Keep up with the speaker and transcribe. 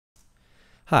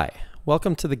Hi,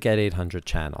 welcome to the Get 800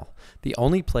 channel, the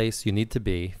only place you need to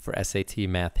be for SAT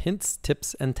math hints,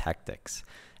 tips, and tactics.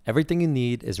 Everything you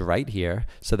need is right here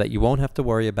so that you won't have to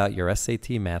worry about your SAT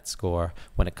math score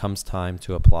when it comes time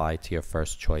to apply to your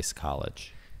first choice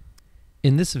college.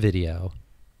 In this video,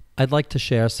 I'd like to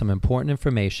share some important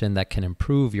information that can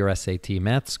improve your SAT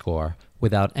math score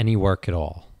without any work at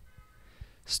all.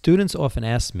 Students often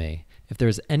ask me if there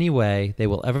is any way they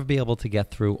will ever be able to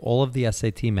get through all of the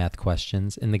SAT math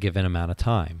questions in the given amount of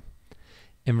time.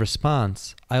 In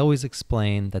response, I always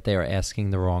explain that they are asking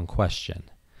the wrong question.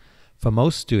 For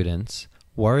most students,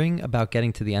 worrying about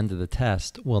getting to the end of the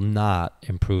test will not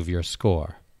improve your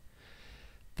score.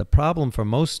 The problem for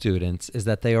most students is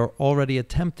that they are already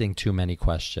attempting too many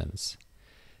questions.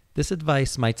 This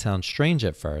advice might sound strange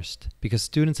at first because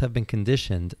students have been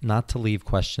conditioned not to leave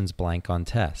questions blank on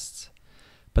tests.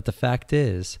 But the fact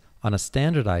is, on a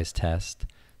standardized test,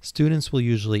 students will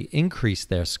usually increase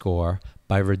their score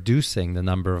by reducing the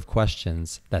number of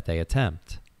questions that they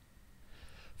attempt.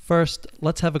 First,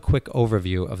 let's have a quick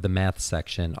overview of the math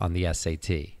section on the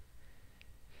SAT.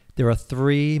 There are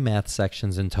 3 math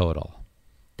sections in total.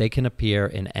 They can appear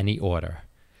in any order.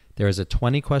 There is a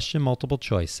 20-question multiple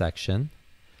choice section,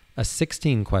 a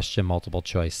 16-question multiple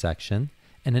choice section,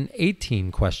 and an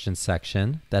 18-question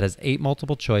section that has 8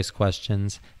 multiple choice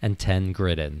questions and 10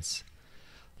 grid-ins.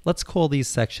 Let's call these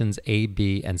sections A,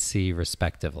 B, and C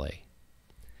respectively.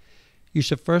 You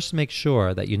should first make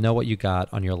sure that you know what you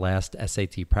got on your last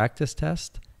SAT practice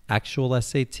test, actual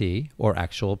SAT, or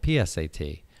actual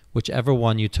PSAT, whichever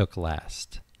one you took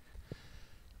last.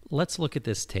 Let's look at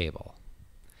this table.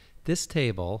 This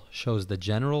table shows the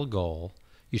general goal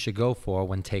you should go for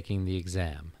when taking the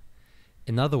exam.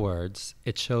 In other words,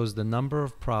 it shows the number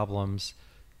of problems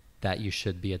that you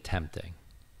should be attempting.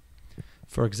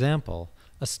 For example,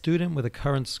 a student with a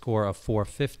current score of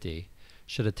 450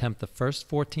 should attempt the first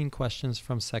 14 questions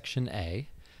from Section A,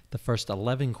 the first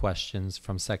 11 questions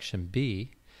from Section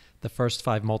B, the first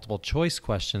 5 multiple choice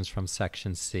questions from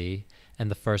Section C, and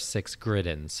the first 6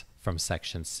 grid-ins from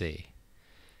Section C.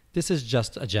 This is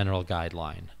just a general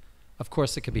guideline. Of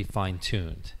course, it could be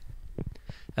fine-tuned.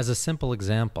 As a simple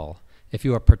example, if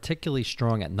you are particularly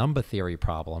strong at number theory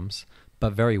problems,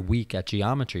 but very weak at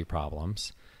geometry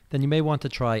problems, then you may want to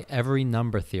try every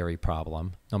number theory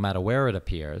problem, no matter where it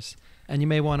appears, and you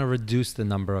may want to reduce the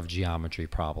number of geometry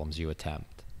problems you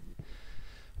attempt.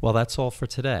 Well, that's all for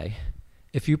today.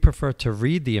 If you prefer to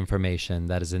read the information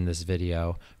that is in this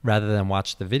video rather than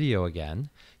watch the video again,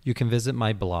 you can visit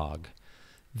my blog.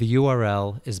 The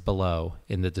URL is below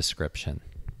in the description.